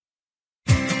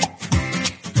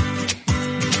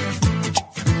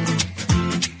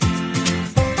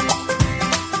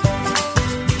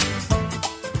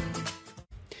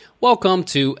Welcome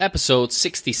to episode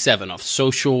 67 of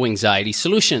Social Anxiety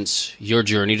Solutions, your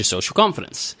journey to social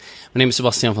confidence. My name is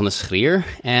Sebastian van der Schrier,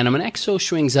 and I'm an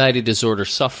ex-social anxiety disorder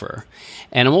sufferer.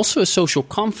 And I'm also a social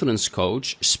confidence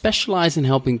coach, specialized in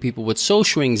helping people with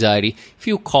social anxiety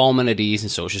feel calm and at ease in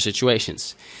social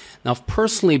situations. Now, I've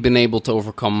personally been able to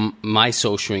overcome my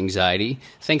social anxiety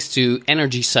thanks to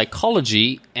energy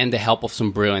psychology and the help of some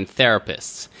brilliant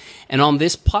therapists. And on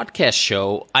this podcast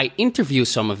show, I interview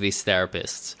some of these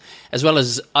therapists, as well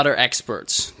as other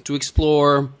experts, to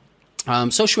explore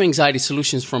social anxiety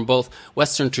solutions from both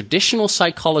Western traditional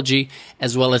psychology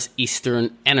as well as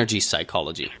Eastern energy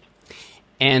psychology.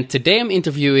 And today I'm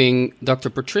interviewing Dr.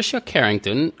 Patricia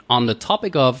Carrington on the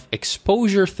topic of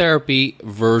exposure therapy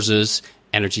versus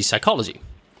energy psychology.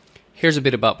 Here's a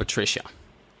bit about Patricia.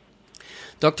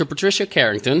 Dr. Patricia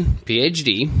Carrington,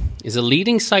 PhD, is a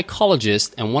leading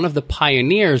psychologist and one of the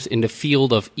pioneers in the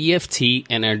field of EFT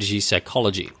and energy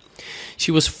psychology. She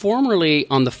was formerly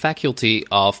on the faculty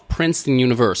of Princeton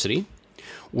University,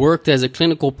 worked as a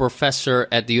clinical professor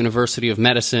at the University of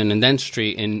Medicine and Dentistry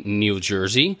in New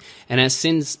Jersey, and has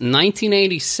since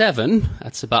 1987,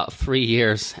 that's about 3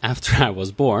 years after I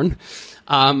was born,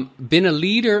 been a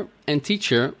leader and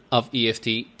teacher of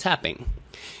EFT tapping.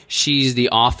 She's the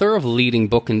author of a leading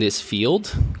book in this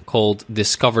field called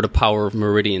Discover the Power of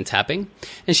Meridian Tapping,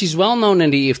 and she's well known in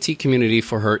the EFT community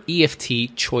for her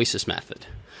EFT Choices method.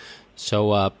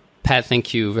 So, Pat,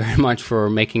 thank you very much for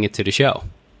making it to the show.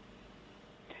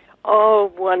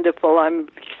 Oh, wonderful. I'm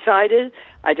excited.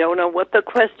 I don't know what the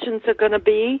questions are going to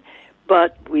be,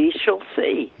 but we shall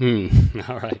see.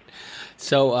 All right.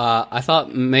 So I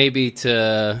thought maybe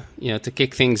to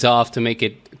kick things off, to make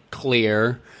it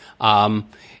clear, in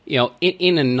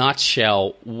a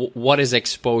nutshell, what is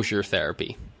exposure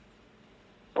therapy?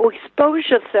 Well,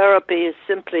 exposure therapy is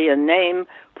simply a name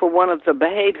for one of the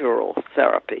behavioral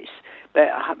therapies,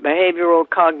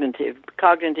 cognitive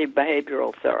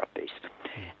behavioral therapies.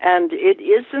 And it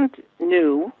isn't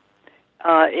new.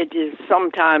 It is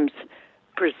sometimes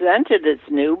presented as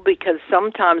new because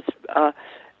sometimes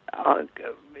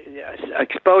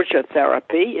exposure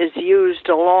therapy is used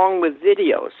along with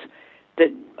videos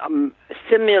that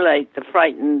simulate the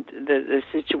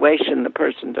situation the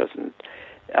person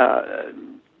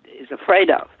is afraid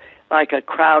of, like a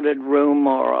crowded room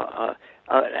or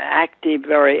an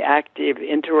very active,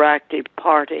 interactive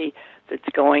party that's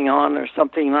going on or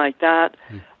something like that,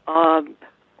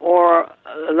 or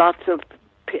lots of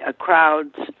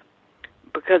crowds,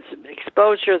 because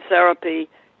exposure therapy,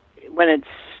 when it's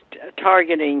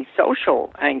targeting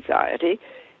social anxiety,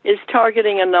 is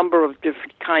targeting a number of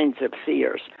different kinds of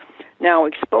fears. Now,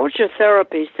 exposure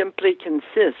therapy simply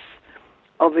consists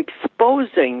of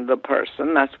exposing the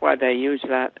person, that's why they use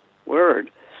that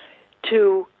word,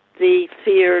 to the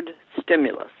feared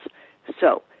stimulus.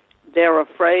 So, they're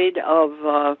afraid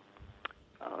of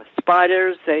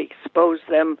spiders. They expose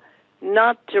them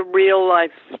not to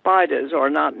real-life spiders,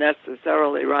 or not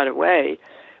necessarily right away,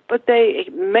 but they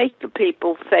make the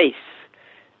people face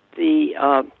the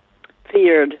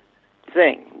feared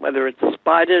thing, whether it's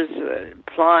spiders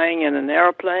flying in an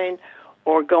airplane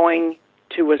or going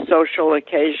to a social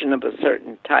occasion of a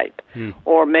certain type,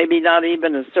 or maybe not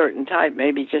even a certain type,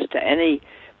 maybe just any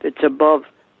that's above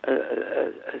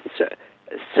a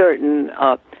certain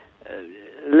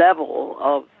level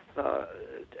of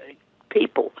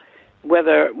people,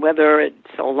 whether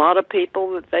it's a lot of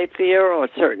people that they fear or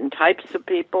certain types of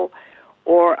people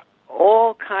or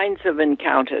all kinds of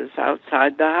encounters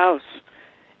outside the house.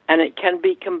 And it can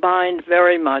be combined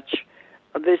very much,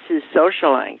 this is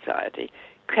social anxiety,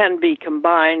 can be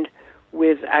combined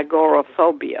with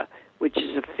agoraphobia, which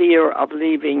is a fear of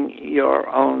leaving your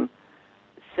own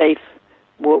safe,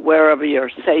 wherever your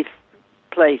safe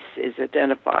place is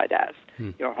identified as,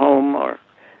 your home or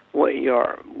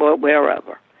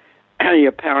wherever,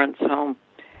 your parents' home.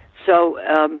 So,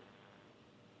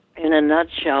 in a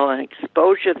nutshell, an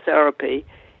exposure therapy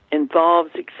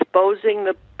involves exposing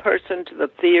the person to the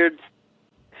feared.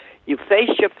 You face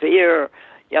your fear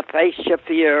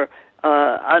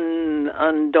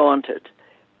undaunted.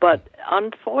 But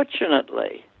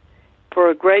unfortunately, for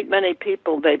a great many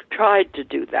people, they've tried to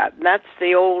do that. And that's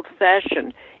the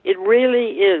old-fashioned. It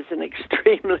really is an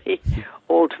extremely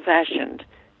old-fashioned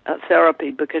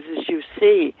therapy because, as you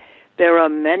see, there are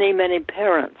many, many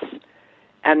parents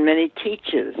and many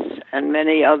teachers and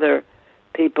many other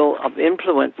people of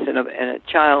influence in a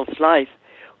child's life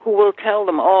who will tell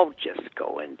them, oh, just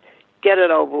go and get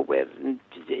it over with, and,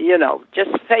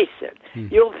 just face it.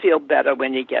 You'll feel better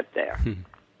when you get there.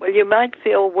 Well, you might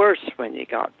feel worse when you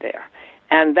got there.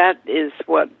 And that is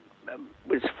what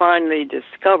was finally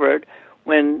discovered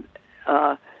when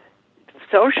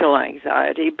social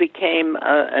anxiety became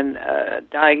a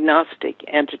diagnostic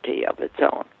entity of its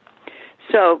own.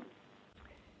 So,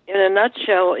 in a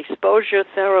nutshell, exposure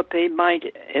therapy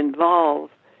might involve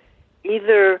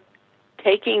either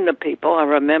taking the people. I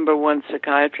remember one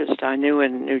psychiatrist I knew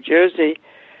in New Jersey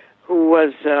who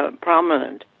was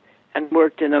prominent and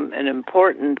worked in an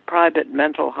important private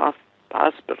mental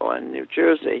hospital in New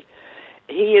Jersey.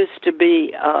 He used to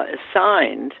be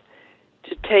assigned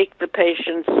to take the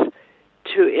patients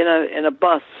in a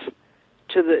bus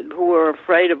who were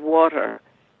afraid of water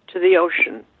to the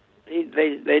ocean.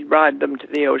 They'd ride them to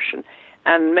the ocean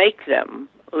and make them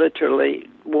literally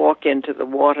walk into the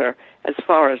water as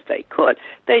far as they could.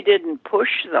 They didn't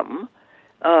push them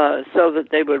so that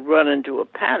they would run into a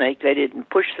panic. They didn't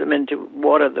push them into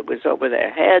water that was over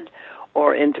their head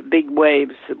or into big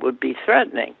waves that would be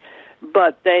threatening.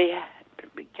 But they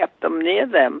kept them near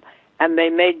them, and they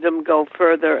made them go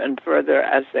further and further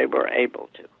as they were able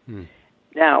to.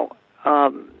 Now,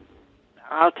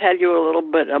 I'll tell you a little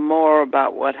bit more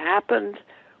about what happened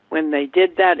when they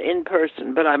did that in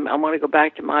person, but I want to go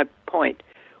back to my point,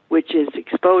 which is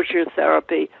exposure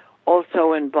therapy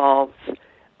also involves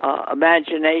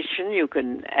imagination. You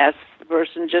can ask the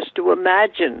person just to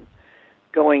imagine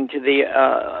going to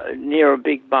the near a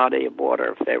big body of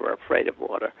water if they were afraid of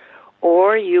water.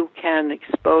 Or you can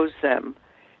expose them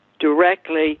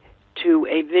directly to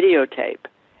a videotape,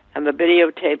 and the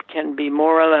videotape can be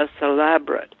more or less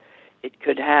elaborate. It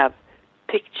could have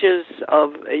pictures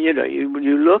of,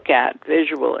 you look at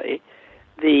visually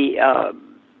the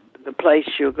place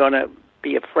you're going to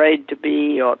be afraid to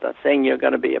be or the thing you're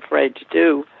going to be afraid to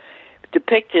do,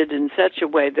 depicted in such a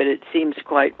way that it seems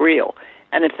quite real.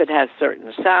 And if it has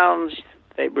certain sounds,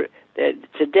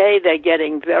 today they're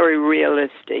getting very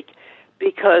realistic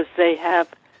because they have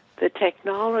the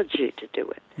technology to do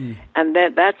it. And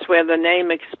that's where the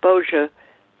name exposure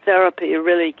therapy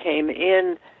really came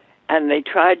in, and they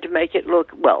tried to make it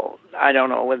look, well, I don't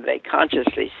know whether they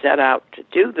consciously set out to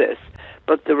do this,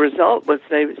 but the result was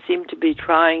they seemed to be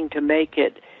trying to make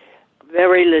it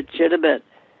very legitimate,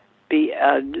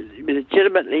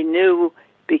 legitimately new,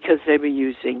 because they were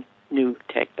using new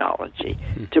technology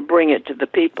to bring it to the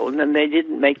people. And then they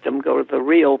didn't make them go to the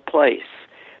real place.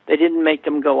 They didn't make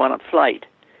them go on a flight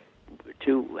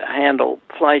to handle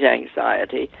flight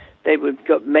anxiety. They would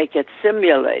make it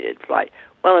simulated flight.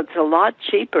 Well, it's a lot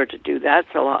cheaper to do that.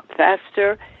 It's a lot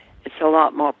faster. It's a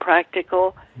lot more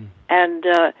practical. And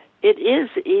it is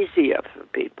easier for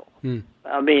people.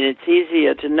 I mean, it's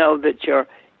easier to know that you're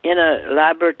in a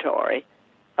laboratory,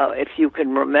 if you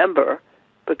can remember,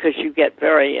 because you get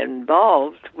very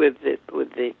involved with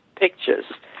the pictures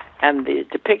and the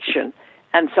depiction.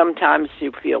 And sometimes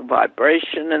you feel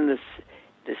vibration in the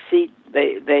seat.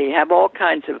 They have all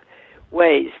kinds of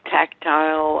ways,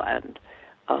 tactile and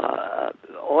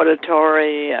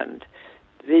auditory and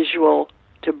visual,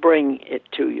 to bring it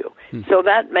to you. So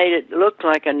that made it look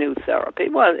like a new therapy.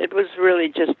 Well, it was really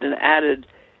just an added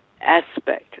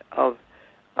aspect of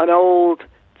an old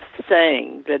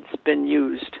saying that's been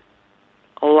used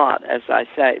a lot, as I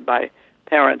say, by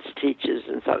parents, teachers,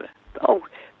 and so on. Oh,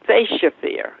 face your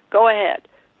fear. Go ahead.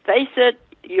 Face it.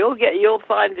 You'll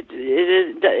find that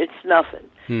it's nothing.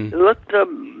 Look the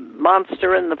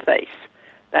monster in the face.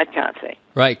 That kind of thing.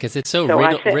 Right, because it's so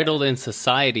riddled in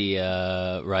society,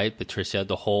 right, Patricia?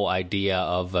 The whole idea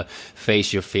of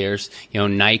face your fears.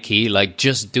 Nike, like,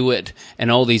 just do it, and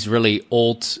all these really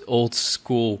old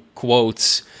school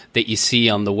quotes that you see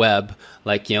on the web,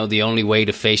 like, the only way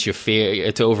to face your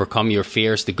fear, to overcome your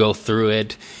fears, to go through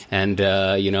it, and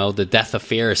the death of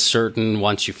fear is certain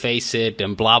once you face it,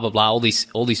 and blah blah blah. All these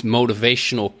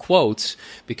motivational quotes,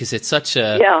 because it's such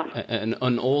an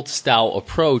old style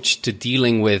approach to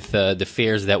dealing with the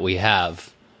fears that we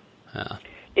have.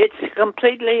 It's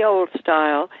completely old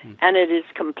style, and it is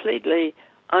completely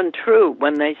untrue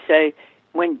when they say,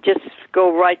 just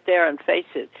go right there and face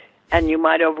it, and you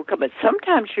might overcome it.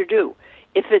 Sometimes you do.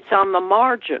 If it's on the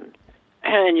margin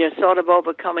and you're sort of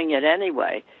overcoming it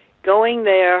anyway, going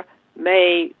there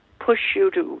may push you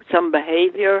to some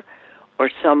behavior or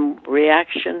some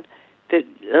reaction that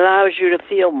allows you to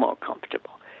feel more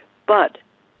comfortable. But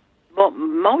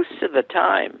most of the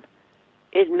time,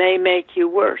 it may make you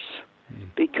worse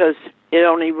because it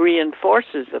only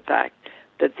reinforces the fact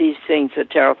that these things are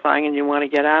terrifying and you want to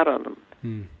get out on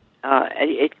them.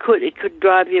 It could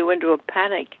drive you into a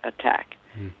panic attack.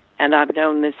 And I've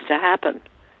known this to happen,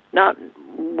 not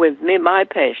with my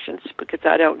patients, because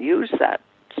I don't use that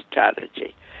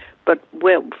strategy, but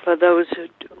for those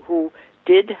who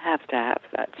did have to have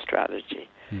that strategy.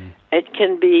 It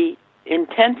can be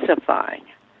intensifying.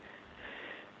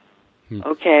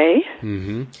 Okay?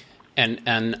 Mm-hmm.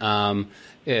 And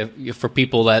for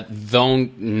people that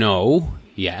don't know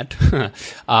yet,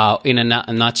 in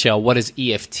a nutshell, what is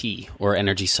EFT, or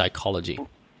energy psychology?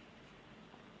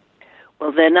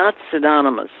 Well, they're not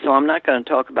synonymous, so I'm not going to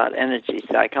talk about energy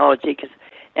psychology, because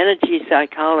energy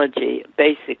psychology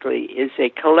basically is a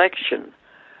collection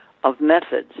of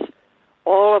methods,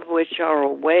 all of which are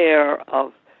aware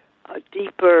of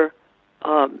deeper,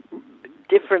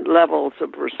 different levels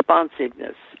of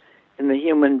responsiveness in the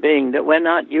human being that we're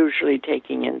not usually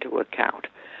taking into account.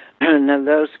 And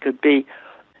those could be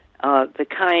the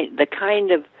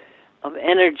kind of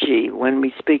energy, when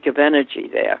we speak of energy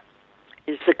there,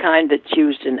 is the kind that's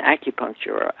used in acupuncture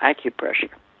or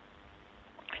acupressure.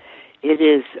 It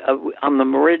is on the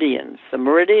meridians. The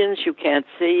meridians you can't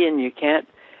see and you can't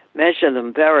measure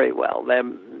them very well. They're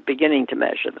beginning to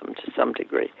measure them to some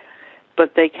degree.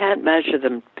 But they can't measure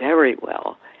them very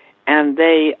well. And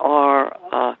they are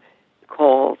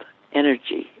called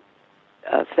energy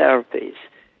therapies,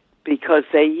 because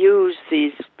they use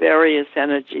these various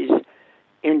energies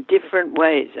in different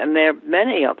ways. And there are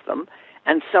many of them.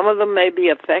 And some of them may be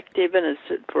effective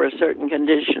for a certain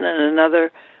condition, and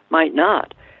another might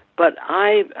not. But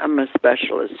I am a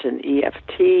specialist in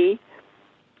EFT,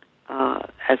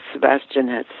 as Sebastian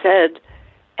has said,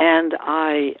 and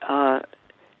I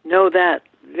know that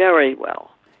very well.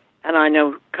 And I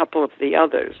know a couple of the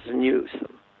others and use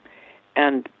them.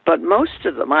 But most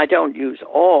of them, I don't use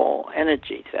all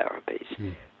energy therapies,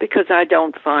 because I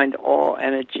don't find all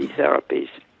energy therapies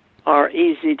are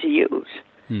easy to use.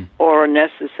 Or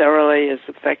necessarily as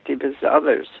effective as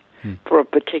others for a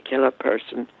particular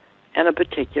person and a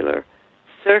particular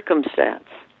circumstance.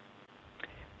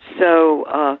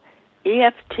 So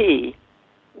EFT,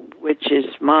 which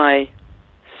is my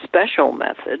special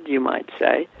method, you might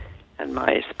say, and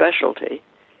my specialty,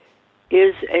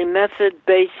 is a method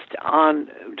based on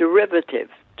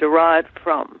derived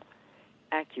from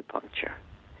acupuncture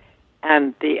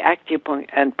and the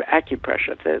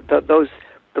acupressure.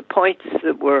 The points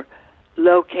that were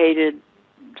located,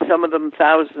 some of them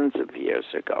thousands of years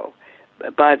ago,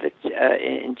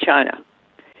 in China.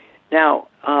 Now,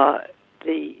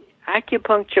 the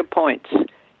acupuncture points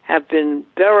have been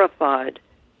verified,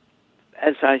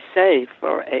 as I say,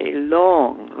 for a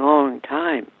long, long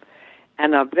time,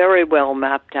 and are very well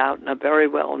mapped out and are very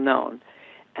well known.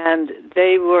 And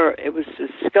it was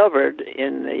discovered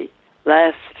in the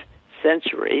last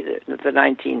century, the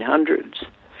 1900s,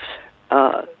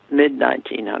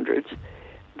 mid-1900s,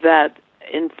 that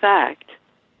in fact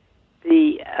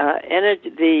the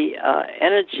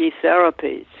energy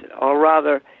therapies, or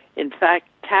rather, in fact,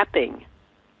 tapping.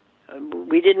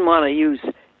 We didn't want to use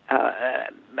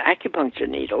acupuncture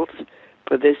needles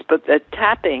for this, but the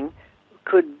tapping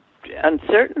could, on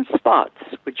certain spots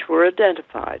which were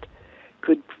identified,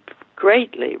 could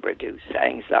greatly reduce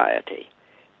anxiety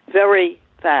very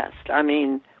fast. I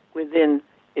mean,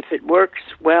 if it works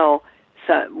well,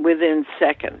 within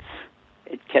seconds,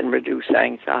 it can reduce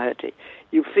anxiety.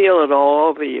 You feel it all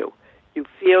over you. You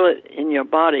feel it in your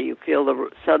body. You feel the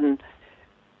sudden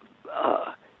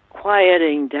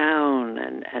quieting down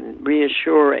and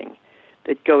reassuring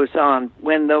that goes on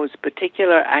when those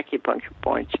particular acupuncture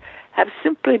points have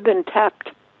simply been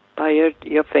tapped by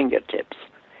your fingertips.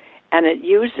 And it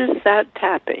uses that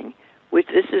tapping, which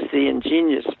this is the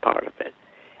ingenious part of it,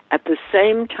 at the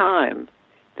same time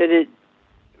that it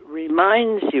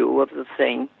reminds you of the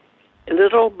thing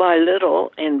little by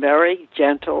little in very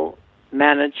gentle,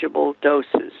 manageable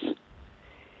doses.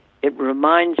 It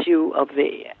reminds you of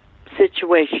the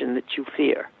situation that you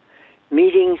fear.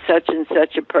 Meeting such and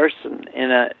such a person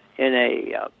in a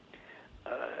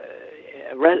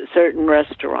certain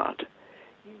restaurant,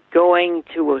 going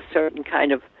to a certain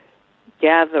kind of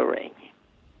gathering.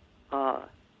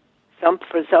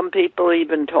 For some people,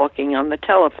 even talking on the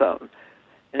telephone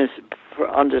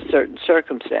under certain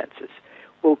circumstances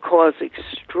will cause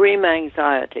extreme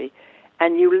anxiety,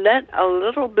 and you let a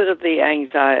little bit of the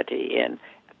anxiety in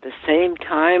at the same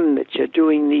time that you're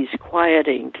doing these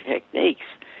quieting techniques.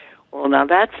 Well, now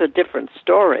that's a different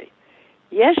story.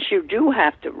 Yes, you do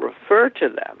have to refer to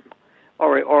them,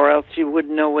 or else you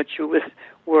wouldn't know what you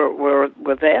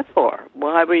were there for.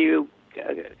 Why were you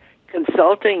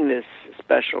consulting this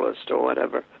specialist or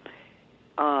whatever?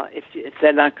 If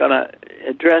they're not going to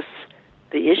address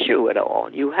the issue at all,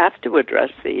 you have to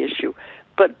address the issue,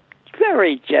 but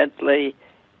very gently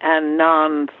and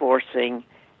non-forcing,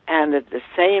 and at the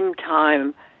same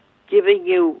time giving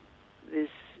you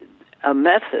a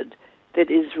method that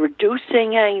is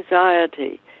reducing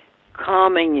anxiety,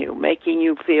 calming you, making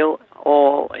you feel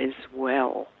all is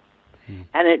well.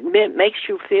 And it makes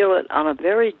you feel it on a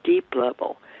very deep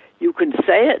level. You can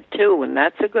say it, too, and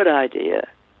that's a good idea.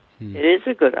 It is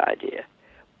a good idea.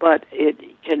 But it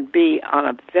can be on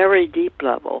a very deep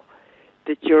level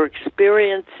that you're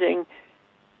experiencing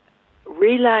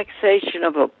relaxation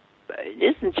of it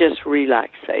isn't just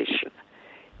relaxation.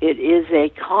 It is a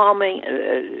calming,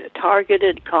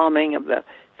 targeted calming of the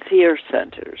fear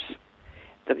centers.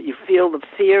 That you feel the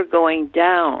fear going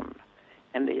down,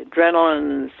 and the adrenaline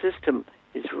in the system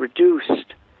is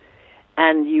reduced.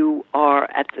 And you are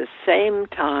at the same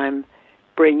time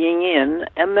bringing in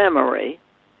a memory.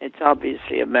 It's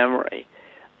obviously a memory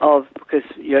because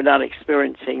you're not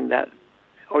experiencing that,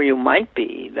 or you might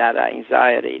be, that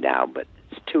anxiety now, but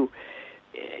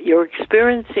you're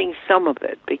experiencing some of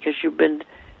it because you've been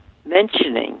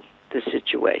mentioning the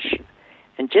situation.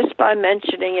 And just by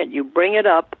mentioning it, you bring it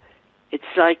up. It's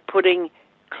like putting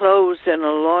clothes in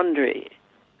a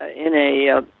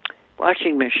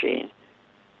washing machine.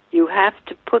 You have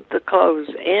to put the clothes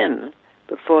in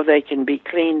before they can be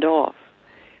cleaned off.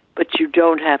 But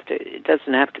it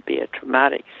doesn't have to be a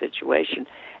traumatic situation.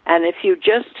 And if you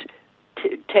just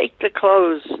take the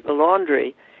clothes, the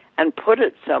laundry, and put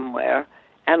it somewhere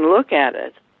and look at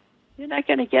it, you're not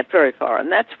going to get very far. And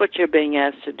that's what you're being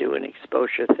asked to do in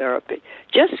exposure therapy.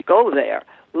 Just go there,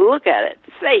 look at it,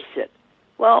 face it.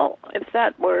 Well, if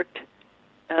that worked,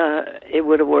 it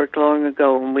would have worked long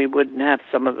ago, and we wouldn't have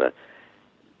some of the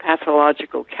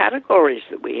pathological categories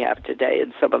that we have today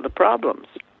and some of the problems.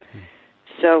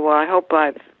 So I hope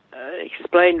I've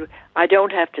explained. I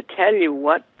don't have to tell you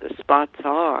what the spots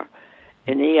are.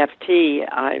 In EFT,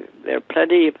 there are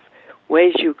plenty of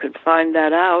ways you can find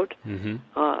that out.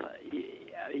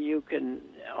 You can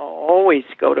always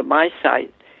go to my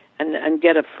site and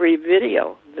get a free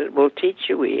video that will teach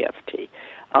you EFT.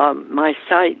 My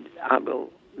site I will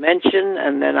mention,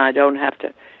 and then I don't have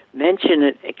to mention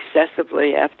it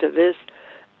excessively after this,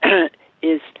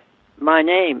 is my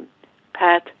name,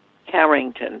 Pat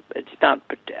Carrington. It's not.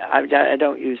 I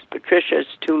don't use Patricia.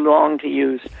 It's too long to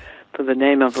use for the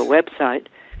name of a website.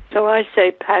 So I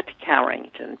say Pat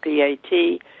Carrington,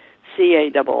 PatCarrington,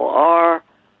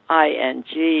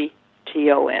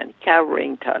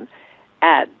 Carrington,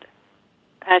 at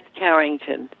Pat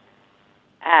Carrington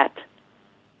at.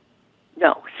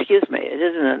 No, excuse me. It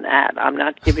isn't an ad. I'm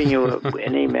not giving you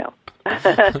an email.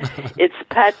 It's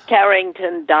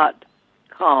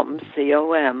patcarrington.com,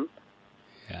 C-O-M.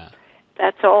 Yeah.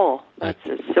 That's all. That's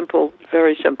simple,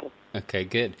 very simple. Okay,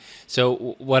 good.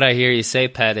 So what I hear you say,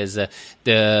 Pat, is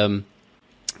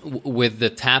with the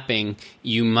tapping,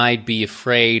 you might be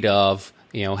afraid of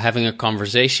having a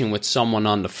conversation with someone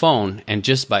on the phone, and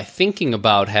just by thinking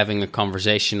about having a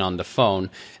conversation on the phone,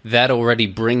 that already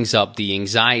brings up the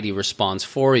anxiety response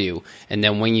for you. And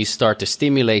then when you start to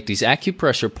stimulate these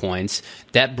acupressure points,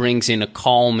 that brings in a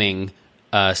calming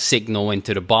signal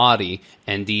into the body,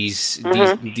 and this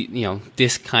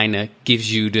kind of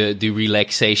gives you the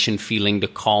relaxation feeling, the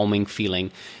calming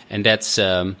feeling, and that's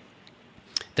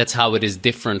how it is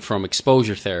different from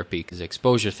exposure therapy, because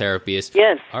exposure therapy is...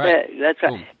 Yes, all right, that's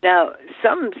right. boom. Now,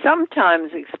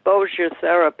 sometimes exposure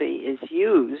therapy is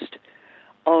used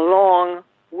along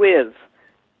with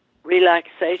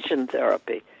relaxation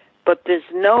therapy, but there's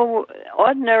no...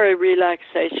 Ordinary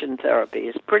relaxation therapy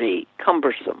is pretty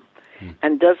cumbersome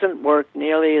and doesn't work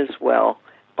nearly as well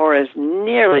or as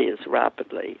nearly as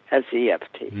rapidly as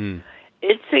EFT.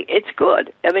 It's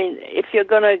good. I mean, if you're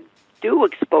going to do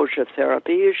exposure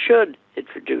therapy, you should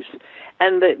introduce.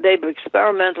 And they've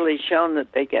experimentally shown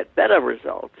that they get better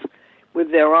results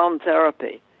with their own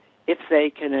therapy if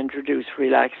they can introduce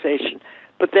relaxation.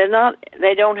 But they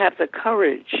don't have the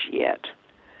courage yet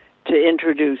to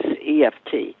introduce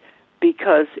EFT,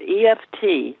 because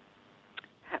EFT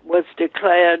was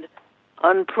declared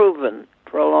unproven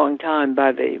for a long time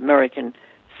by the American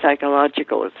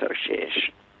Psychological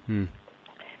Association.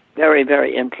 Very,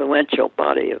 very influential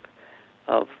body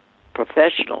of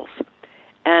professionals.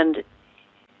 And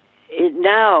it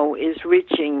now is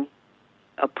reaching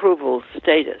approval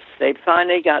status. They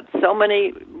finally got so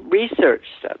many research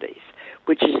studies,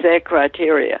 which is their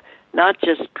criteria, not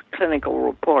just clinical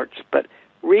reports, but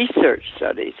research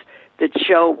studies that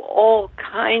show all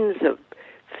kinds of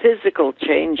physical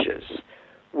changes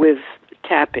with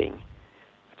tapping,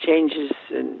 changes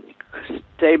in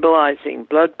stabilizing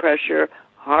blood pressure,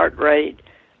 heart rate,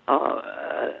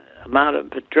 amount of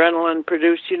adrenaline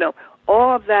produced,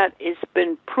 all of that has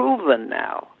been proven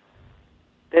now,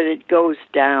 that it goes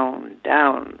down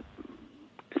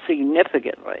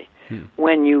significantly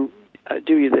when you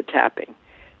do the tapping.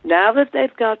 Now that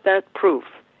they've got that proof,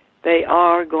 they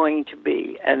are going to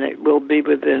be and it will be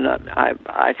within,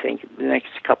 I think, the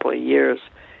next couple of years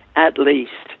at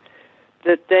least,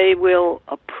 that they will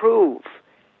approve,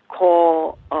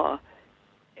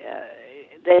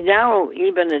 they now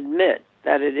even admit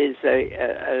that it is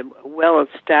a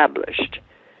well-established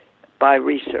by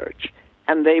research,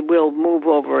 and they will move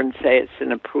over and say it's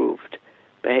an approved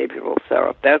behavioral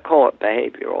therapy. They'll call it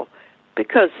behavioral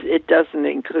because it doesn't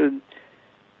include,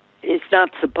 it's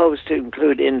not supposed to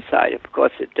include insight. Of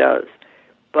course it does,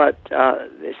 but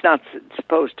it's not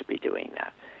supposed to be doing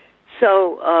that.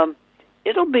 So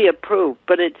it'll be approved,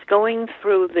 but it's going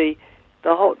through the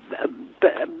whole,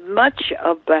 much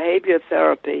of behavior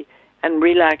therapy and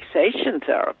relaxation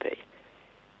therapy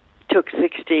took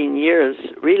 16 years,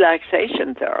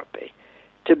 relaxation therapy,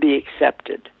 to be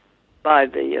accepted by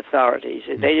the authorities.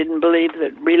 They didn't believe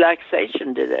that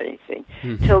relaxation did anything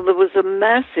till there was a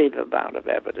massive amount of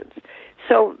evidence.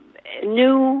 So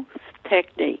new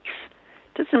techniques,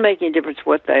 doesn't make any difference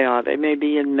what they are. They may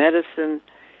be in medicine,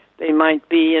 they might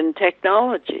be in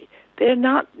technology. They're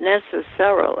not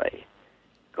necessarily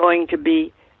going to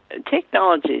be,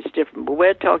 technology is different, but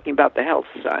we're talking about the health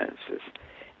sciences,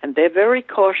 and they're very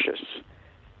cautious.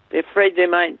 They're afraid they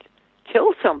might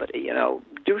kill somebody,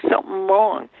 do something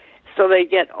wrong. So they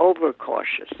get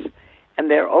overcautious,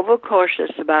 and they're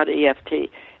overcautious about EFT.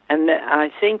 And I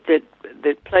think that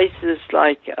places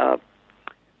like,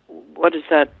 what is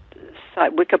that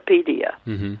site, Wikipedia,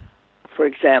 for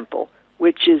example,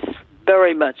 which is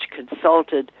very much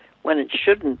consulted when it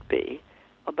shouldn't be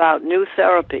about new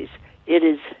therapies, it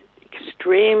is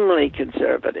extremely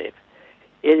conservative.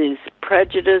 It is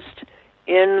prejudiced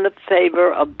in the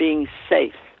favor of being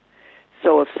safe.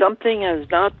 So if something has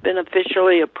not been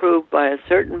officially approved by a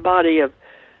certain body of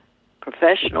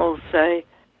professionals, say,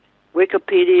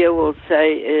 Wikipedia will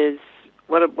say is,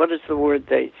 what is the word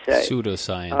they say?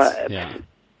 Pseudoscience,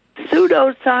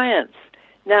 Pseudoscience.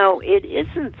 Now, it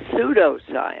isn't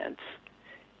pseudoscience.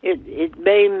 It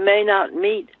may not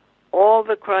meet all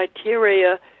the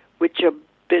criteria which have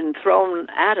been thrown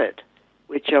at it,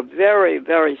 which are very,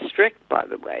 very strict, by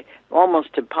the way,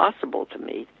 almost impossible to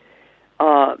meet.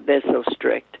 They're so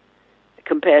strict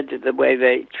compared to the way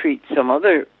they treat some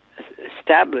other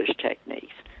established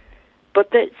techniques.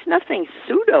 But there's nothing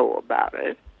pseudo about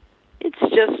it. It's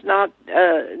just not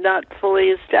fully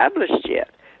established yet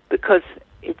because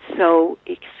it's so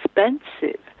expensive.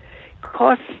 It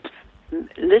costs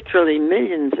literally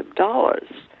millions of dollars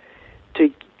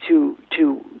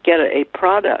to get a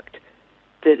product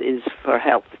that is for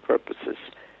health purposes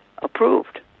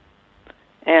approved.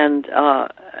 And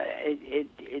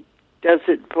it does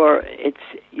it for,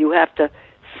 you have to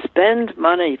spend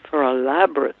money for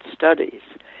elaborate studies.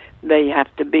 They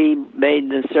have to be made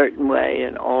in a certain way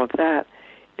and all of that.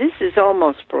 This is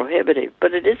almost prohibitive,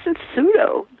 but it isn't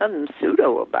pseudo, nothing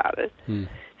pseudo about it.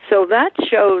 So that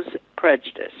shows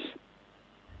prejudice.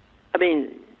 I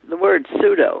mean, the word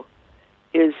pseudo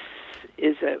is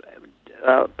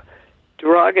a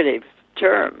derogative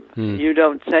term. You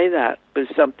don't say that with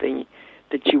something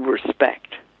that you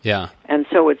respect. Yeah. And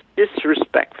so it's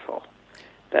disrespectful.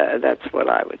 That's what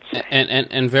I would say.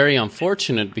 And very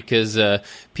unfortunate because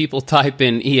people type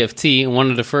in EFT, and one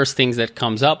of the first things that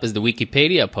comes up is the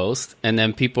Wikipedia post, and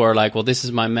then people are like, well, this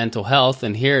is my mental health,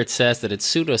 and here it says that it's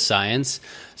pseudoscience,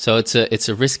 so it's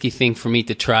a risky thing for me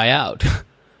to try out,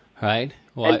 right?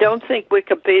 Well, and don't think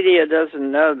Wikipedia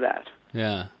doesn't know that.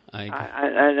 Yeah.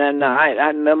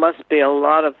 There must be a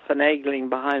lot of finagling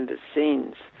behind the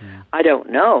scenes. I don't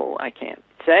know. I can't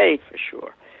say for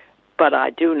sure. But I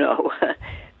do know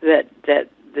that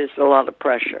there's a lot of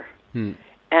pressure. And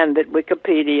that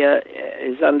Wikipedia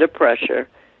is under pressure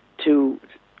to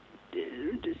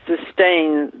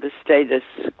sustain the status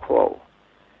quo.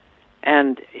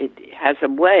 And it has a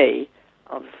way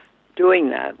of doing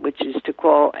that, which is to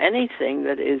call anything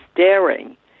that is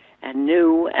daring and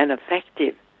new and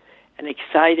effective and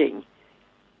exciting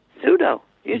pseudo.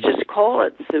 You just call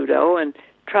it pseudo and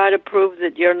try to prove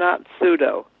that you're not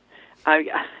pseudo.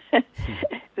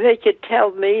 They could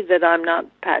tell me that I'm not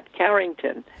Pat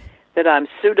Carrington, that I'm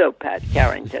pseudo Pat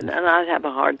Carrington, and I'd have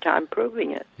a hard time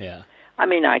proving it. Yeah. I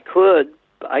mean, I could,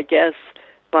 I guess,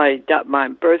 by my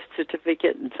birth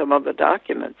certificate and some other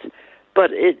documents,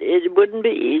 but it wouldn't be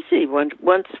easy once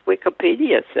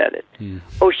Wikipedia said it.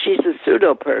 Oh, she's a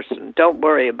pseudo person. Don't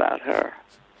worry about her.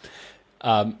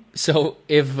 So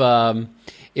if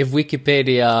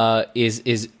Wikipedia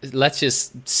is let's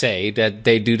just say that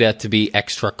they do that to be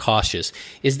extra cautious,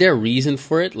 is there a reason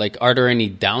for it? Like, are there any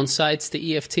downsides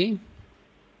to EFT?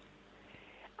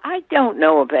 I don't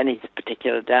know of any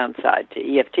particular downside to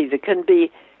EFT. There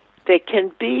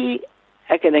can be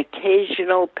like an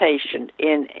occasional patient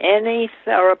in any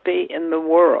therapy in the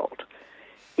world,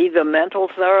 either mental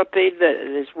therapy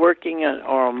that is working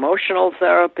or emotional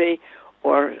therapy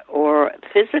or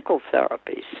physical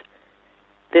therapies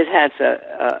that has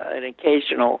an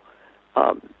occasional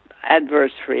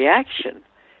adverse reaction.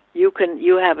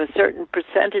 You have a certain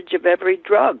percentage of every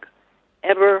drug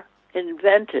ever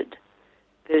invented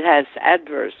that has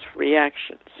adverse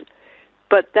reactions.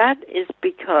 But that is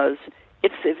because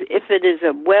if it is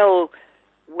a well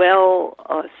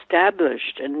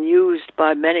established and used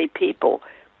by many people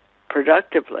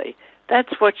productively,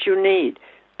 that's what you need,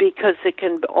 because it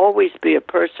can always be a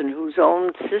person whose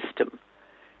own system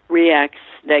reacts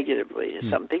negatively to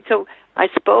something. So I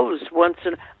suppose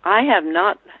I have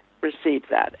not received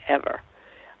that ever.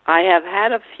 I have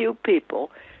had a few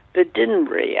people that didn't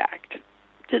react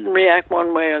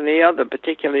one way or the other,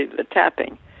 particularly the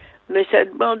tapping. And they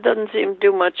said, well, it doesn't seem to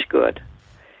do much good.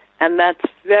 And that's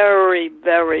very,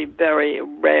 very, very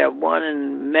rare, one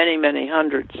in many, many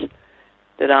hundreds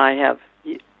that I have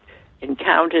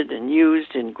encountered and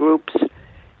used in groups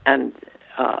and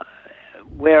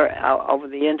over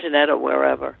the internet or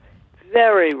wherever.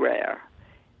 Very rare.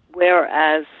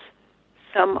 Whereas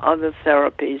some other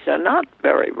therapies are not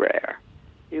very rare.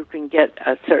 You can get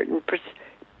a certain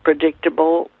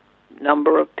predictable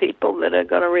number of people that are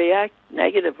going to react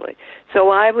negatively. So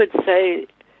I would say,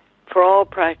 for all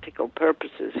practical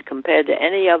purposes, compared to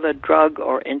any other drug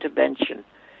or intervention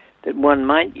that one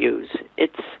might use,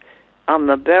 it's on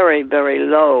the very, very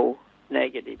low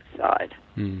negative side.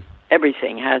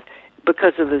 Everything has,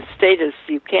 because of the status,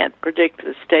 you can't predict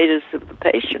the status of the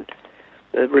patient,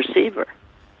 the receiver.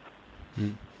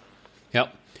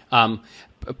 Yep.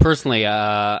 Personally,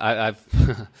 I've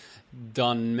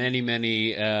done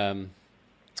many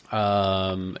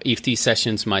EFT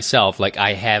sessions myself. Like,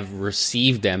 I have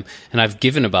received them, and I've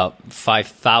given about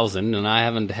 5,000, and I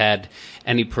haven't had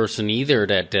any person either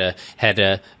that had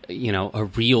a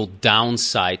real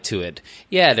downside to it.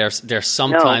 Yeah, there's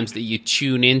sometimes that you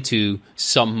tune into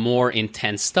some more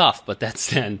intense stuff, but that's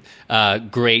then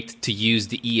great to use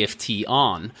the EFT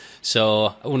on.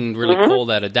 So I wouldn't really call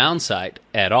that a downside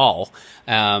at all.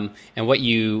 And what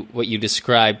you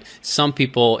described, some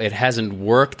people it hasn't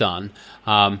worked on.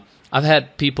 I've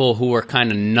had people who were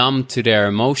kind of numb to their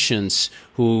emotions,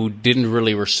 who didn't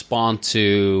really respond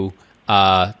to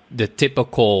the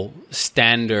typical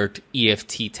standard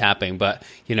EFT tapping, but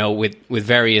with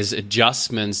various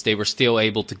adjustments, they were still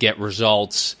able to get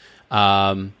results.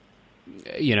 And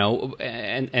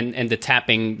the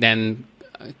tapping then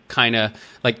kind of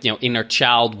like inner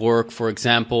child work, for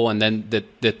example, and then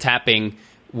the tapping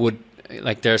would.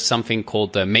 Like, there's something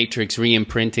called the matrix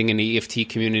re-imprinting in the EFT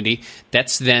community.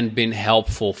 That's then been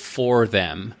helpful for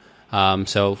them.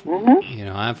 So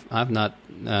I've not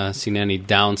seen any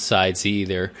downsides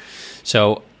either.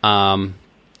 So,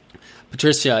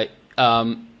 Patricia,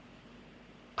 how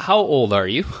old are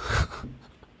you?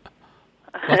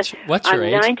 What's your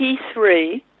age? I'm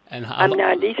 93. And I'm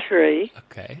 93.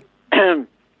 Okay.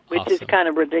 Which is kind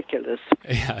of ridiculous.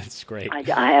 Yeah, it's great.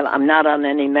 I'm not on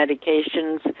any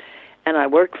medications. And I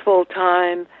work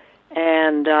full-time,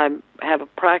 and I have a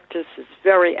practice that's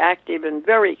very active and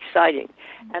very exciting.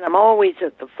 And I'm always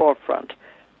at the forefront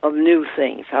of new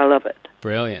things. I love it.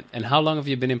 Brilliant. And how long have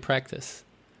you been in practice?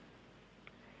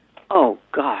 Oh,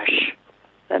 gosh.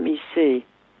 Let me see.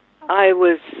 I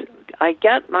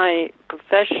got my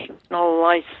professional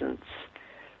license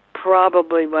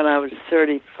probably when I was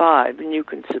 35, and you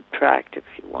can subtract if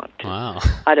you want to. Wow.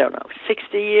 I don't know,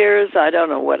 60 years, I don't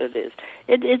know what it is.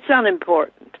 It's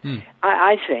unimportant,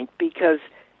 I think, because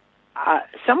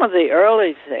some of the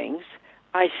early things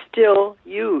I still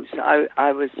use.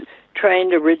 I was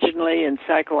trained originally in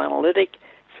psychoanalytic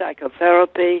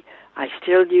psychotherapy. I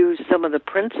still use some of the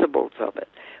principles of it,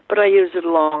 but I use it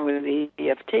along with the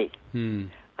EFT.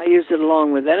 I use it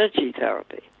along with energy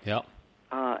therapy. Yep.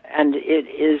 And it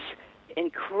is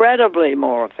incredibly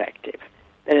more effective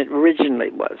than it originally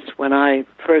was when I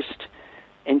first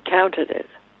encountered it.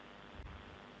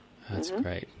 That's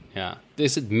great. Yeah.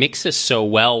 It mixes so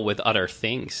well with other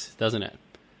things, doesn't it?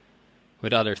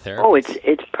 With other therapies. Oh,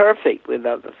 it's perfect with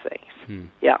other things.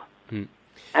 Yeah.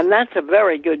 And that's a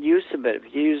very good use of it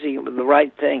if you're using it with the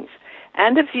right things.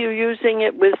 And if you're using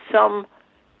it with some,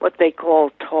 what they call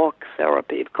talk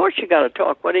therapy. Of course you got to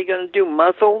talk. What are you going to do,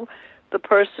 muzzle the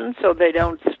person so they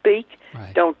don't speak,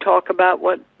 don't talk about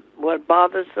what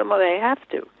bothers them? Or they have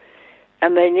to.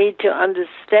 And they need to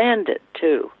understand it,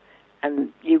 too.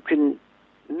 And you can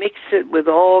mix it with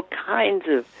all kinds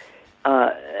of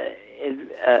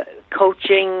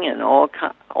coaching and all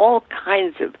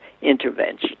kinds of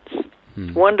interventions.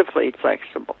 It's wonderfully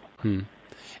flexible.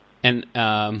 And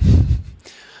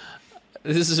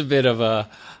this is a bit of a...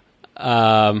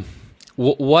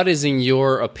 what is, in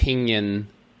your opinion,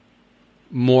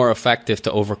 more effective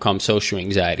to overcome social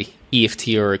anxiety, EFT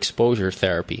or exposure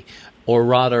therapy? Or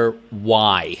rather,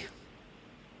 why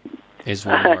is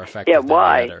one more effective than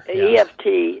why? the other? Yeah. EFT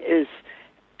is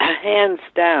hands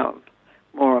down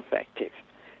more effective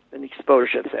than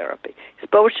exposure therapy.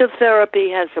 Exposure therapy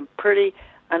has a pretty,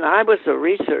 and I was a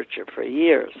researcher for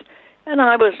years, and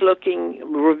I was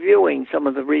reviewing some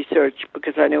of the research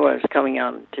because I knew I was coming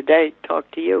on today to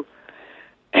talk to you.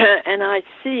 And I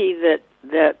see that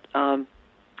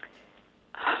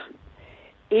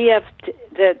EFT,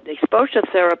 that exposure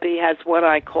therapy has what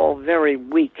I call very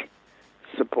weak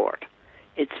support.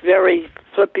 It's very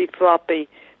flippy-floppy.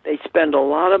 They spend a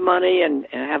lot of money and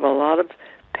have a lot of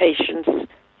patients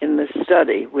in the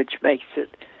study, which makes it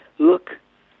look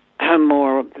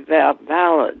more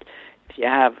valid. If you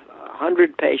have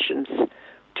 100 patients,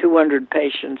 200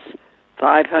 patients,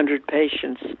 500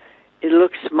 patients, it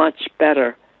looks much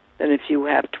better than if you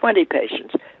have 20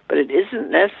 patients. But it isn't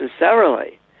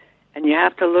necessarily. And you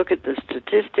have to look at the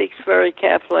statistics very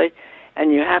carefully,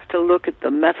 and you have to look at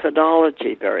the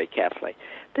methodology very carefully.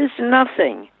 There's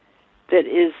nothing that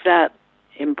is that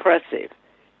impressive.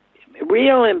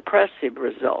 Real impressive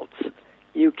results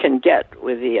you can get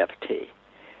with EFT,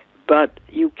 but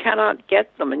you cannot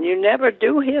get them, and you never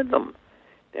do hear them.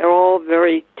 They're all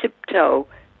very tiptoe,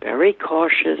 very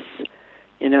cautious.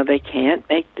 You know, they can't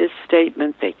make this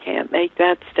statement, they can't make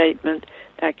that statement,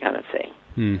 that kind of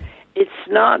thing. It's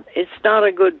not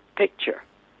a good picture,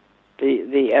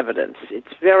 the evidence.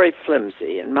 It's very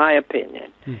flimsy, in my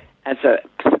opinion, as a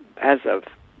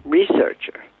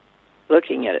researcher,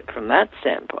 looking at it from that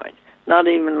standpoint, not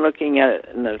even looking at it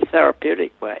in a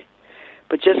therapeutic way,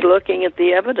 but just looking at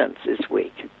the evidence is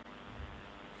weak.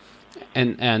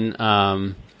 And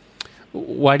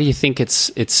why do you think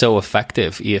it's so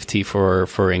effective, EFT,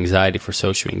 for anxiety, for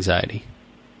social anxiety?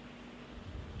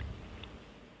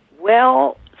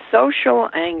 Well, social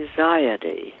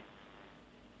anxiety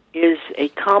is a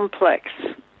complex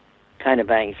kind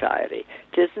of anxiety.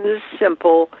 It isn't as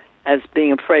simple as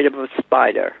being afraid of a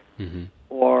spider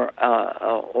or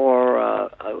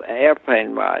an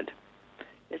airplane ride.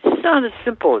 It's not as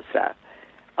simple as that.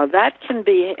 That can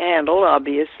be handled,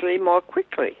 obviously, more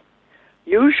quickly,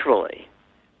 usually,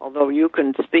 although you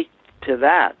can speak to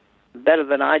that better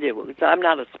than I do, because I'm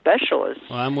not a specialist.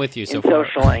 Well, I'm with you so in far.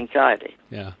 Social anxiety.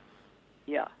 Yeah.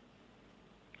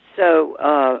 So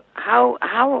how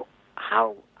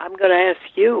I'm going to ask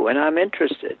you, and I'm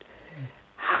interested,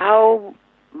 how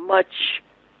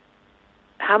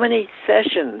many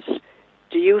sessions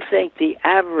do you think the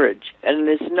average, and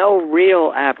there's no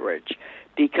real average,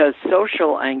 because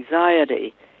social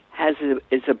anxiety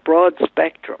is a broad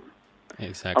spectrum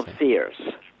of fears.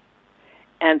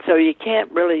 And so you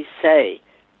can't really say,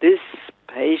 this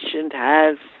patient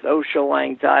has social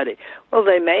anxiety. Well,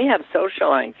 they may have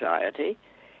social anxiety,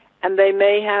 and they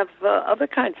may have other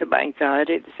kinds of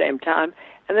anxiety at the same time,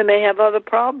 and they may have other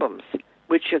problems,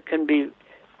 which can be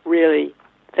really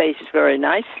faced very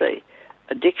nicely.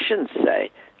 Addictions, say,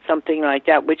 something like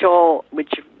that, which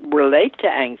relate to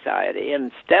anxiety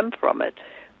and stem from it,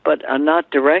 but are not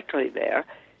directly there.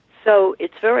 So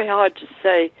it's very hard to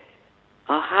say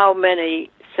how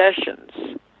many sessions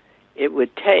it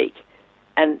would take.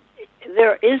 And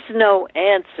there is no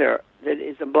answer that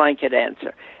is a blanket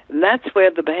answer. And that's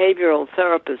where the behavioral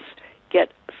therapists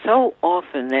get so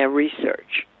often their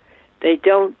research. They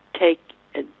don't take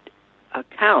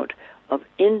account of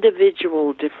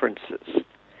individual differences.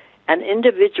 And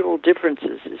individual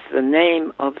differences is the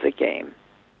name of the game,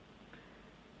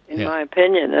 in my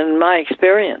opinion and my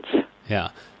experience.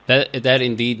 Yeah. That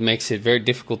indeed makes it very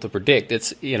difficult to predict.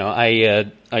 It's,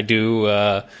 I do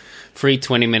free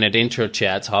 20-minute intro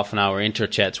chats, half an hour intro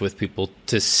chats with people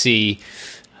to see,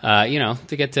 to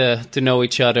get to know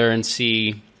each other and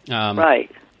see,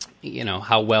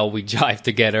 how well we jive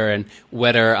together and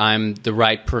whether I'm the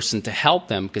right person to help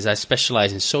them, because I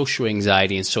specialize in social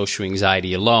anxiety and social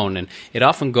anxiety alone, and it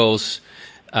often goes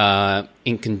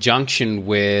in conjunction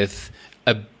with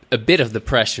a bit of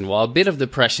depression. Well, a bit of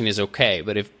depression is okay,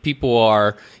 but if people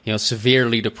are,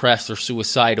 severely depressed or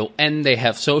suicidal and they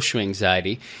have social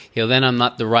anxiety, then I'm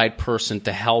not the right person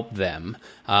to help them.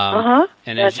 And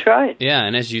that's right. Yeah,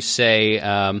 and as you say,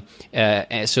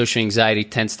 social anxiety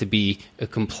tends to be a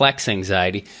complex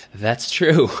anxiety. That's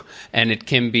true, and it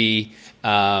can be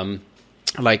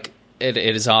it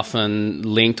is often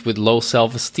linked with low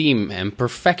self-esteem and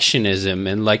perfectionism,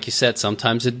 and like you said,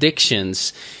 sometimes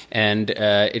addictions, and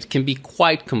it can be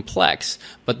quite complex.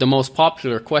 But the most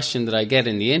popular question that I get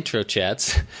in the intro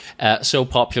chats, so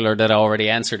popular that I already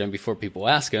answered them before people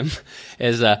ask them,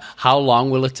 is how long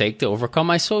will it take to overcome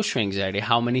my social anxiety?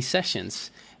 How many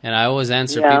sessions? And I always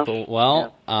answer people,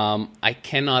 I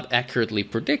cannot accurately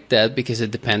predict that because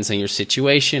it depends on your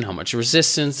situation, how much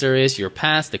resistance there is, your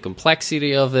past, the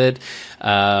complexity of it,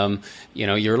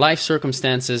 your life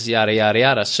circumstances, yada, yada,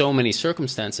 yada, so many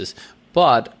circumstances.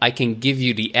 But I can give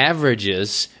you the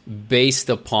averages based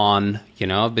upon,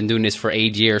 I've been doing this for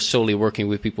 8 years, solely working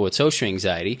with people with social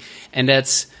anxiety, and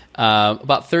that's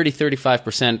about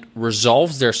 30-35%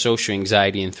 resolves their social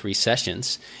anxiety in 3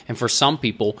 sessions, and for some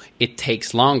people it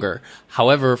takes longer.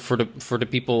 However, for the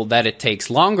people that it takes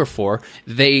longer for,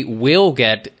 they will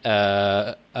get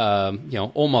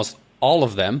almost all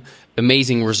of them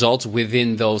amazing results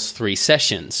within those 3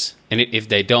 sessions. And if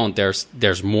they don't,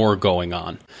 there's more going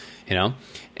on,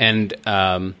 And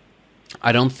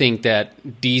I don't think that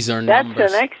these are numbers.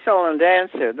 That's an excellent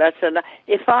answer.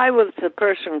 If I was the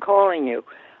person calling you,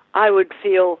 I would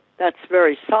feel that's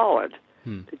very solid,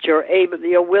 that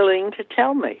you're willing to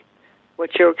tell me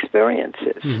what your experience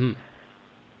is. Mm-hmm.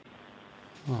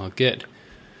 Oh, good.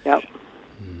 Yep.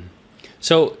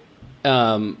 So,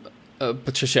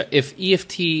 Patricia, if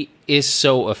EFT is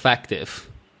so effective,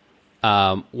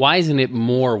 why isn't it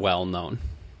more well-known?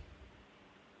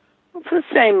 Well, for the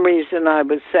same reason I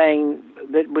was saying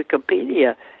that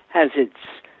Wikipedia has its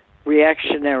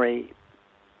reaction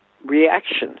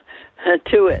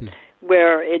to it,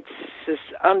 where it's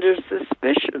under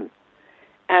suspicion,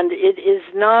 and it is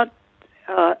not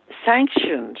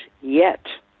sanctioned yet.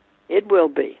 It will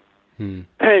be.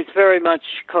 It's very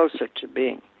much closer to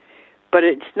being, but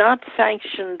it's not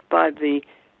sanctioned by the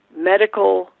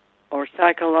medical or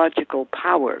psychological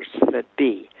powers that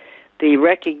be, the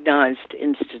recognized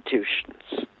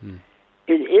institutions.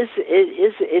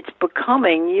 It's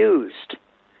becoming used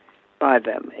by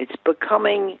them. It's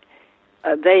becoming.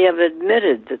 They have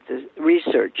admitted that the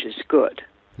research is good.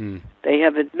 They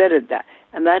have admitted that.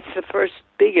 And that's the first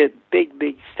big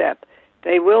step.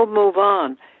 They will move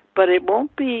on, but it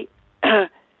won't be...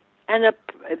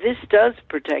 this does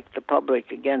protect the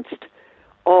public against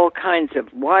all kinds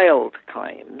of wild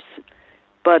claims,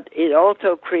 but it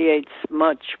also creates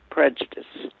much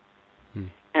prejudice.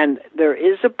 And there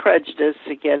is a prejudice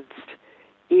against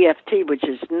EFT, which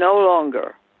is no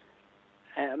longer...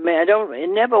 it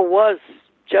never was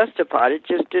justified. It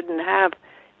just didn't have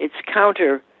its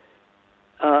counter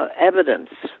evidence,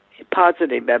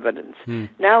 positive evidence.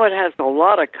 Now it has a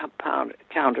lot of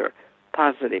counter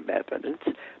positive evidence,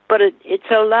 but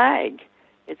it's a lag.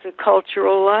 It's a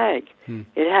cultural lag.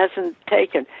 It hasn't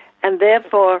taken, and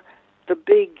therefore the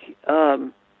big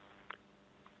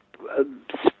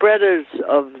spreaders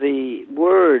of the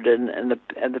word and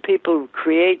the people who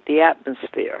create the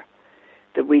atmosphere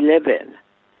that we live in,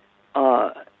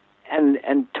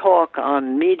 and talk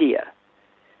on media,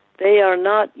 they are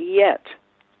not yet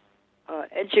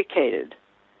educated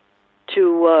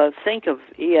to think of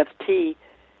EFT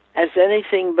as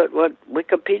anything but what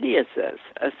Wikipedia says,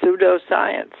 a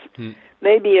pseudoscience.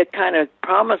 Maybe a kind of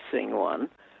promising one,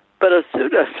 but a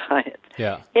pseudoscience.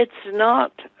 Yeah. It's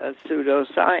not a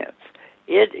pseudoscience.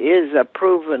 It is a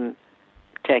proven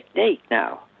technique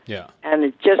now. Yeah. And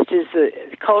it just is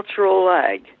a cultural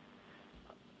lag.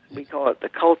 We call it the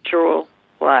cultural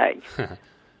lag.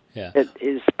 Yeah. It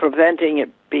is preventing it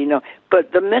being known.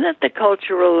 But the minute the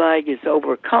cultural lag is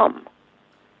overcome,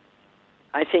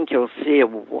 I think you'll see a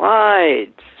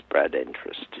widespread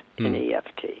interest in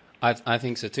EFT. I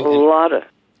think so too. A lot of...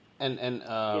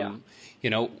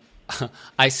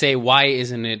 I say, why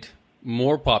isn't it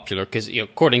more popular? Because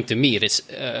according to me, it is.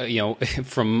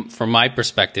 From my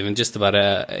perspective, and just about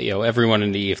everyone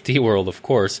in the EFT world, of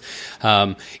course,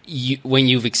 when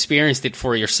you've experienced it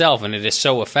for yourself and it is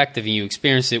so effective, and you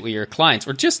experience it with your clients,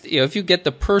 or just if you get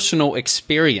the personal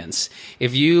experience,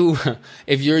 if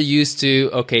you're used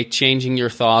to changing your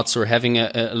thoughts or having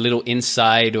a little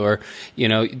insight, or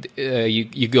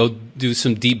you go do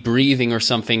some deep breathing or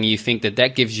something, you think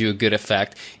that gives you a good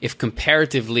effect. If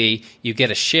comparatively you get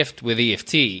a shift with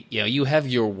EFT, you have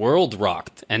your world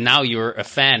rocked, and now you're a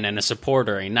fan and a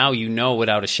supporter, and now you know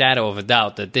without a shadow of a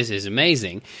doubt that this is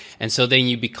amazing, and so then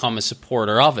you become a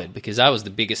supporter of it, because I was the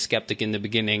biggest skeptic in the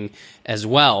beginning as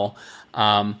well.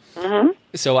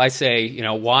 So I say,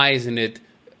 why isn't it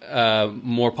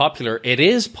more popular? It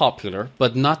is popular,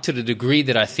 but not to the degree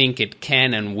that I think it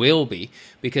can and will be,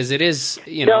 because it is,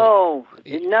 No,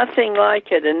 nothing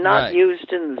like it, and not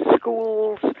used in the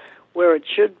schools where it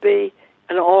should be,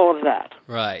 and all of that.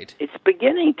 Right. It's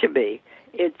beginning to be.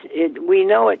 We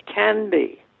know it can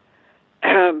be.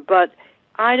 But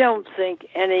I don't think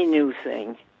any new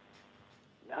thing,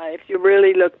 if you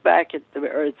really look back at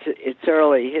its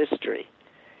early history,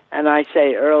 and I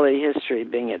say early history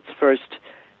being its first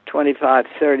 25,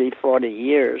 30, 40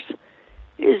 years,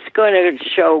 is going to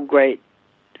show great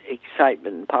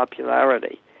excitement and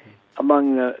popularity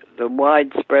among the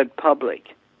widespread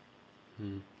public.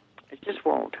 It just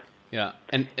won't. Yeah,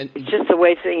 and it's just the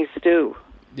way things do.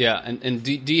 Yeah, and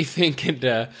do you think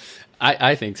it?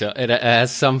 I think so. It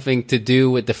has something to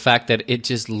do with the fact that it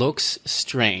just looks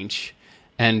strange,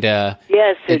 and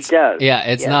yes, it does. Yeah,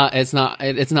 it's yes.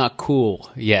 it's not cool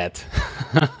yet.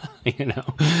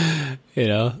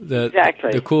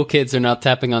 Exactly. The cool kids are not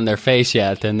tapping on their face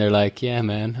yet, and they're like, "Yeah,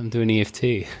 man, I'm doing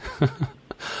EFT."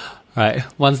 Right.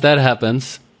 Once that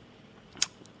happens,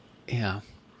 yeah.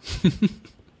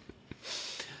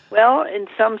 Well, in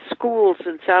some schools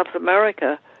in South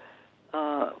America,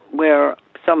 where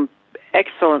some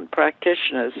excellent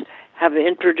practitioners have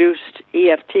introduced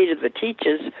EFT to the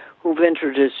teachers who've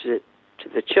introduced it to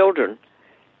the children,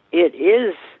 it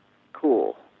is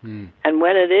cool. And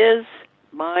when it is,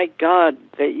 my God,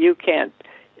 that you can't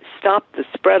stop the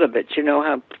spread of it. You know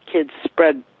how kids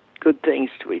spread good things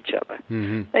to each other.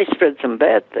 They spread some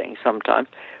bad things sometimes,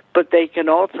 but they can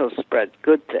also spread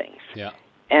good things. Yeah.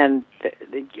 And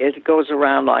it goes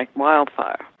around like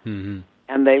wildfire, and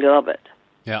they love it.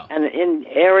 Yeah. And in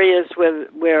areas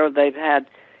where they've had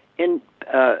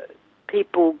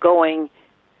people going,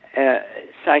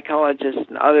 psychologists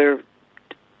and other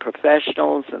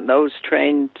professionals and those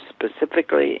trained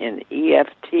specifically in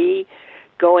EFT,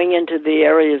 going into the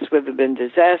areas where there have been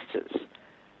disasters,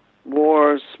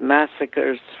 wars,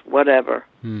 massacres, whatever,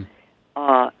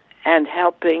 and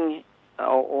helping,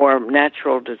 or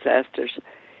natural disasters,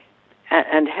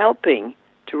 and helping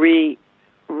to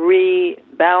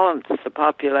rebalance the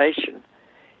population.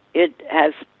 It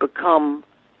has become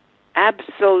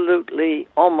absolutely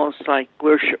almost like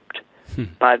worshipped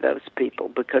by those people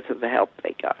because of the help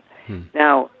they got.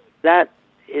 Now, that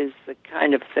is the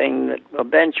kind of thing that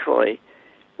eventually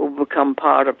will become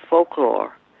part of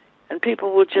folklore, and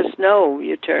people will just know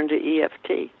you turn to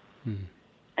EFT.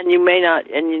 And you may not,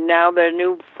 and now there are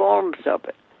new forms of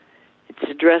it. It's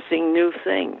addressing new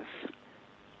things.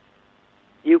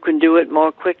 You can do it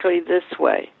more quickly this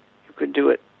way. You can do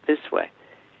it this way.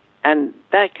 And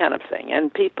that kind of thing.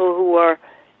 And people who are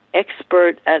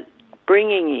expert at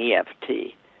bringing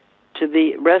EFT to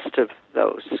the rest of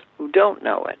those who don't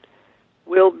know it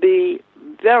will be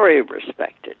very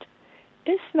respected.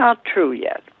 It's not true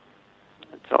yet.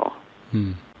 That's all.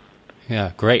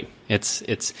 Yeah, great.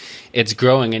 It's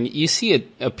growing, and you see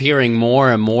it appearing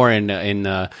more and more in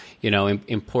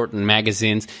important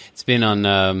magazines. It's been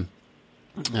on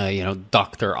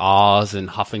Dr. Oz and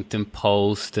Huffington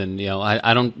Post, and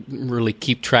I don't really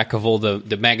keep track of all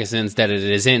the magazines that it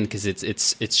is in because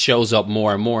it shows up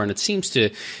more and more, and it seems to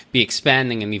be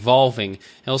expanding and evolving.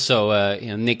 Also,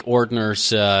 Nick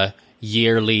Ordner's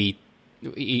yearly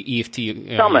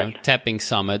EFT tapping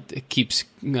summit keeps,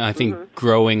 I think,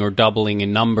 growing or doubling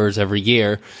in numbers every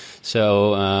year.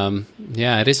 So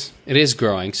it is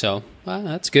growing. So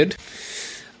that's good.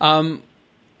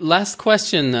 Last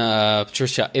question,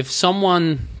 Patricia. If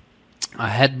someone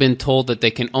had been told that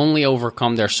they can only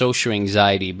overcome their social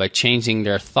anxiety by changing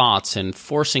their thoughts and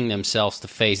forcing themselves to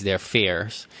face their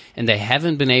fears, and they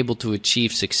haven't been able to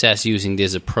achieve success using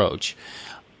this approach,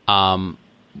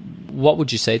 what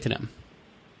would you say to them?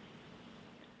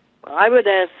 I would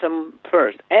ask them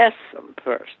first,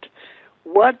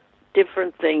 what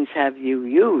different things have you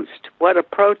used? What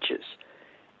approaches?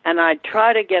 And I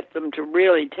try to get them to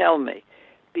really tell me,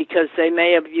 because they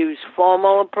may have used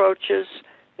formal approaches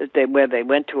where they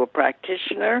went to a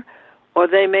practitioner, or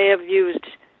they may have used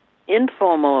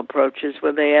informal approaches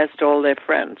where they asked all their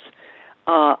friends.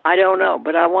 I don't know,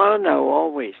 but I want to know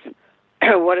always,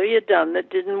 what have you done that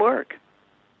didn't work?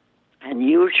 And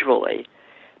usually,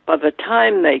 by the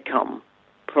time they come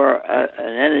for an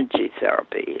energy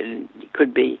therapy, and it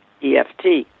could be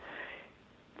EFT,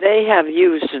 they have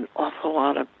used an awful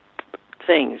lot of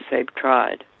things they've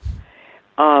tried.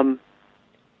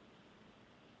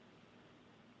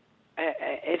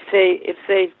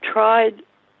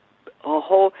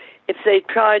 If they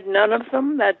tried none of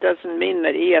them, that doesn't mean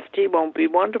that EFT won't be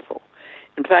wonderful.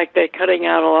 In fact, they're cutting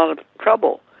out a lot of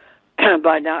trouble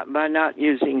by not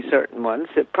using certain ones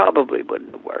that probably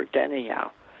wouldn't have worked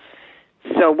anyhow.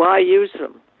 So why use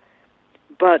them?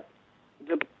 But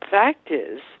the fact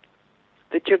is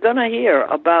that you're going to hear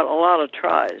about a lot of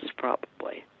tries,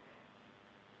 probably.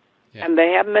 Yeah. And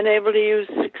they haven't been able to use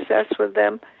success with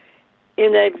them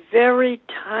in a very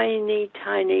tiny,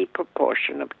 tiny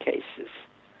proportion of cases.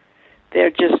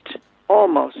 They're just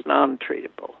almost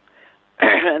non-treatable.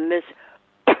 And this,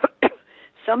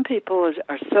 some people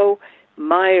are so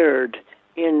mired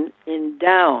in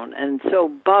down and so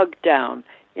bogged down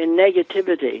in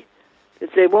negativity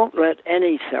that they won't let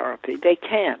any therapy. They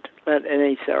can't let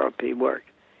any therapy work.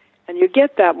 And you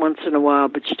get that once in a while,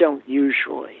 but you don't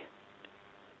usually.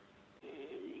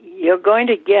 You're going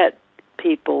to get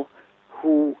people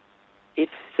who, if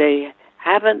they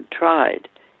haven't tried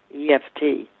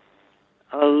EFT,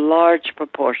 a large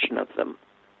proportion of them,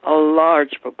 are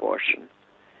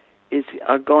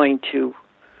going to,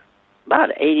 about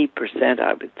 80%,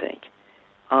 I would think,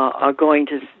 are going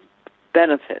to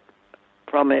benefit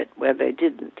from it where they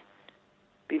didn't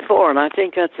before. And I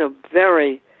think that's a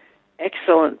very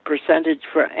excellent percentage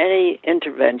for any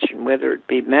intervention, whether it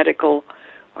be medical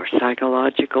or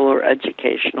psychological or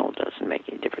educational, doesn't make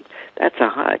any difference. That's a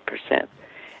high percent.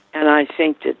 And I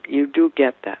think that you do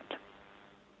get that.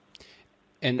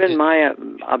 And it's been my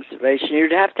observation.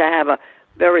 You'd have to have a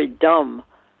very dumb,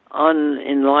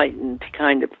 unenlightened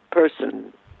kind of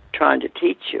person trying to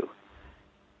teach you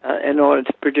in order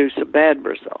to produce a bad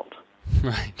result.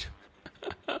 Right.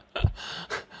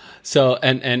 So,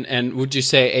 and would you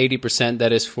say 80%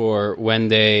 that is for when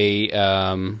they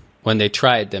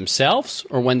try it themselves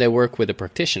or when they work with a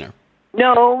practitioner?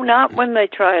 No, not when they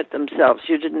try it themselves.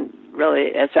 You didn't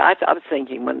really. I was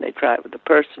thinking when they try it with a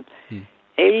person.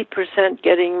 80%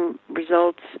 getting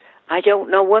results. I don't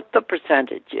know what the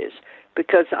percentage is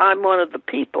because I'm one of the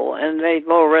people, and they've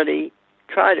already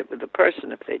tried it with a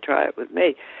person. If they try it with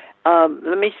me,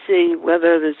 let me see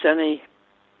whether there's any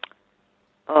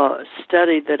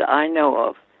study that I know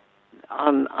of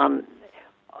on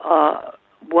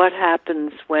what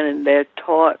happens when they're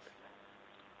taught.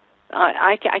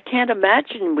 I can't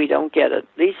imagine we don't get at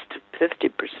least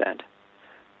 50%,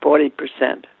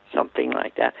 40%, something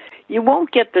like that. You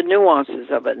won't get the nuances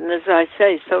of it. And as I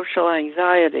say, social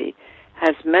anxiety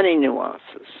has many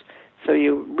nuances. So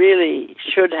you really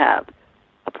should have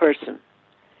a person.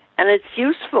 And it's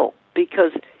useful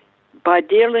because by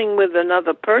dealing with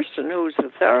another person who's a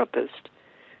therapist,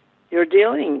 you're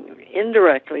dealing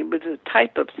indirectly with a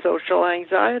type of social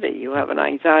anxiety. You have an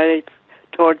anxiety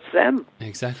towards them.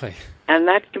 Exactly. And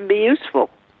that can be useful.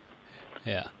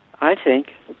 Yeah. I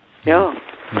think. Yeah.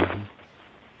 Mm-hmm.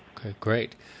 Okay,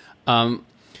 great.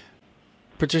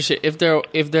 Patricia, if there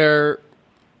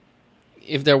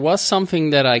was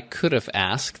something that I could have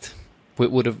asked,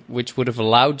 which would have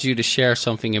allowed you to share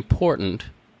something important,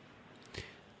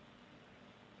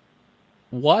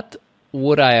 what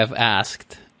would I have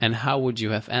asked, and how would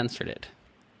you have answered it?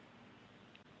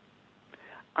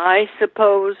 I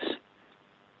suppose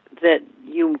that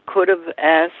you could have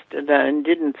asked, and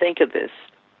didn't think of this,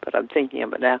 but I'm thinking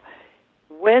of it now.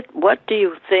 What do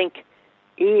you think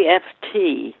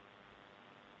EFT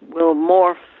will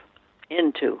morph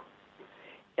into?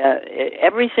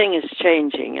 Everything is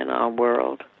changing in our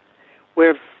world.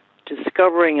 We're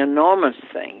discovering enormous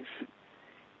things.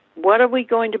 What are we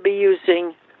going to be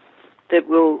using that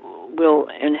will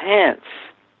enhance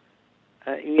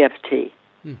EFT?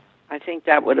 I think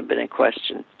that would have been a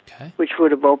question, which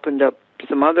would have opened up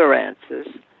some other answers,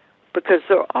 because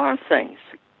there are things,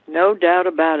 no doubt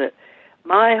about it.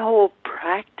 My whole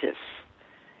practice,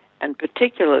 and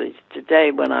particularly today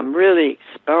when I'm really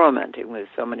experimenting with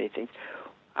so many things,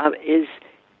 is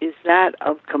that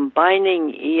of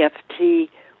combining EFT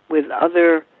with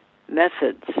other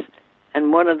methods.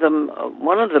 And one of them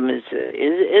is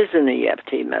an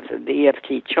EFT method, the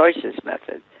EFT choices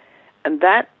method. And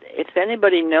that, if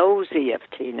anybody knows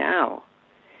EFT now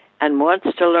and wants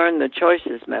to learn the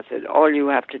choices method, all you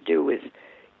have to do is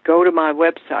go to my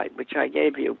website, which I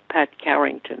gave you,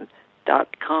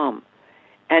 patcarrington.com,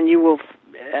 and you will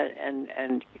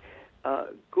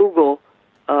Google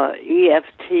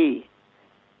EFT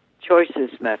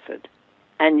choices method,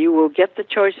 and you will get the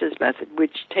choices method,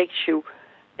 which takes you,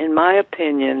 in my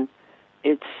opinion,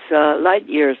 it's light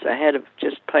years ahead of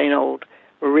just plain old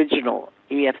original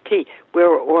EFT.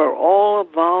 We're all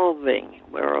evolving.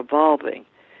 We're evolving.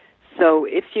 So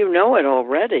if you know it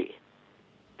already,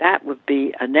 that would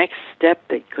be a next step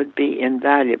that could be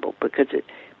invaluable because it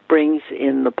brings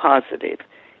in the positive.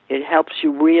 It helps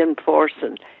you reinforce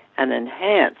and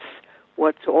enhance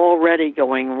what's already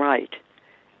going right.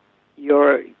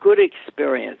 Your good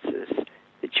experiences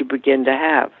that you begin to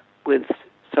have with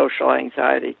social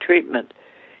anxiety treatment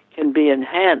can be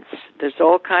enhanced. There's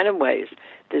all kind of ways.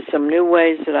 There's some new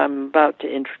ways that I'm about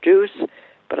to introduce,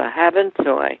 but I haven't,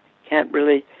 so I can't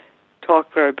really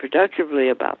talk very productively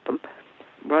about them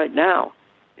right now,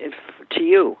 to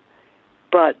you.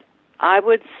 But I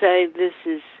would say this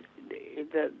is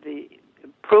the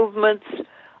improvements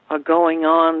are going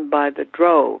on by the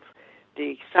drove. The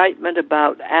excitement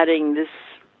about adding this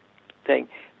thing,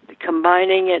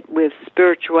 combining it with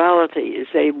spirituality is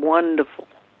a wonderful,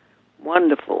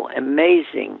 wonderful,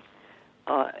 amazing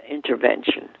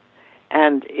intervention.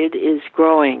 And it is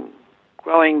growing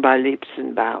by leaps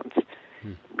and bounds.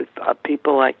 With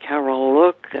people like Carol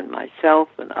Look and myself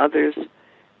and others,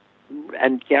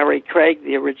 and Gary Craig,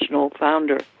 the original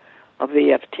founder of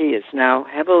EFT, is now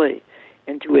heavily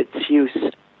into its use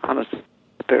on a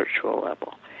spiritual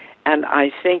level. And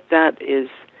I think that is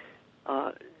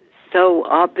so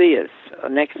obvious, a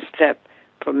next step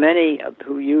for many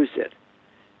who use it,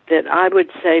 that I would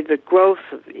say the growth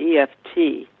of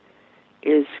EFT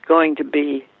is going to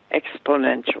be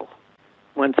exponential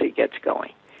once it gets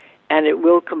going. And it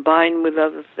will combine with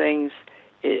other things,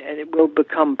 and it will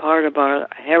become part of our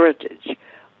heritage,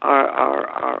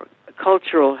 our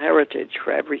cultural heritage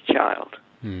for every child.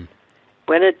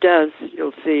 When it does,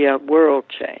 you'll see a world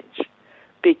change,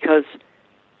 because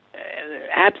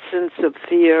absence of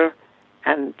fear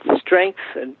and strength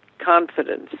and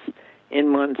confidence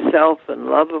in oneself and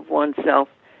love of oneself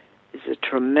is a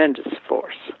tremendous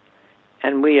force.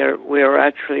 And we are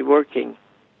actually working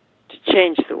to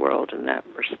change the world in that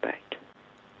respect.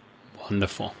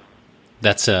 Wonderful.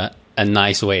 That's a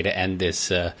nice way to end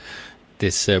this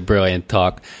brilliant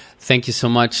talk. Thank you so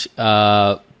much,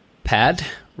 Pat.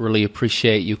 Really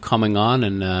appreciate you coming on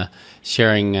and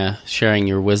sharing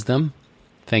your wisdom.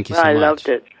 Thank you so much. I loved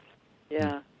it.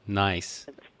 Yeah. Nice.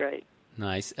 That's great.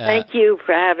 Nice. Thank you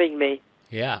for having me.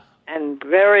 Yeah. And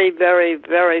very, very,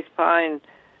 very fine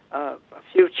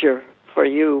future for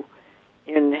you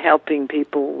in helping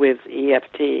people with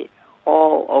EFT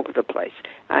all over the place.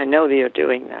 I know that you're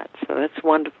doing that, so that's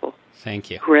wonderful.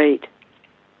 Thank you. Great.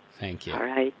 Thank you. All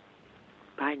right.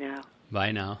 Bye now.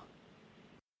 Bye now.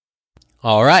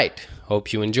 All right.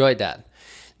 Hope you enjoyed that.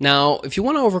 Now, if you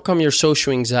want to overcome your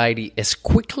social anxiety as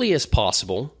quickly as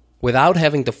possible without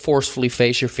having to forcefully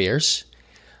face your fears,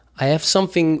 I have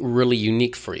something really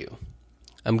unique for you.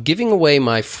 I'm giving away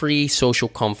my free social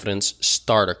confidence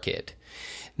starter kit.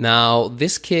 Now,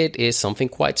 this kit is something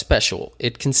quite special.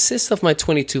 It consists of my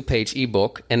 22-page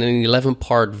ebook and an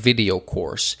 11-part video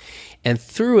course. And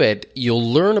through it, you'll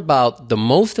learn about the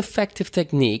most effective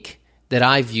technique that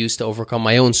I've used to overcome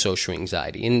my own social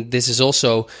anxiety. And this is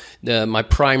also my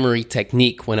primary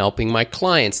technique when helping my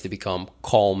clients to become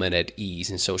calm and at ease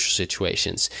in social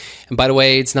situations. And by the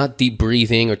way, it's not deep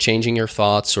breathing or changing your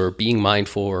thoughts or being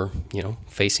mindful or,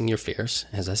 facing your fears,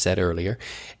 as I said earlier.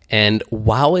 And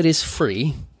while it is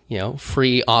free,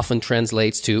 free often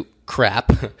translates to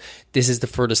crap. This is the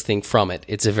furthest thing from it.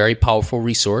 It's a very powerful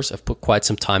resource. I've put quite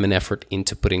some time and effort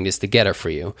into putting this together for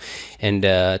you. And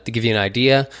to give you an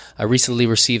idea, I recently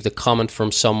received a comment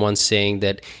from someone saying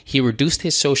that he reduced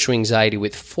his social anxiety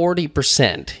with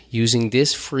 40% using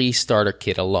this free starter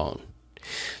kit alone.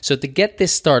 So to get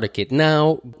this starter kit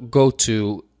now, go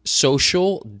to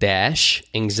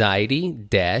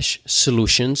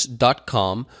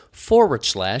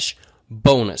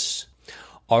social-anxiety-solutions.com/bonus.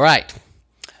 All right.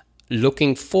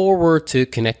 Looking forward to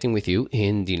connecting with you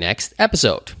in the next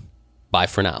episode. Bye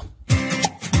for now.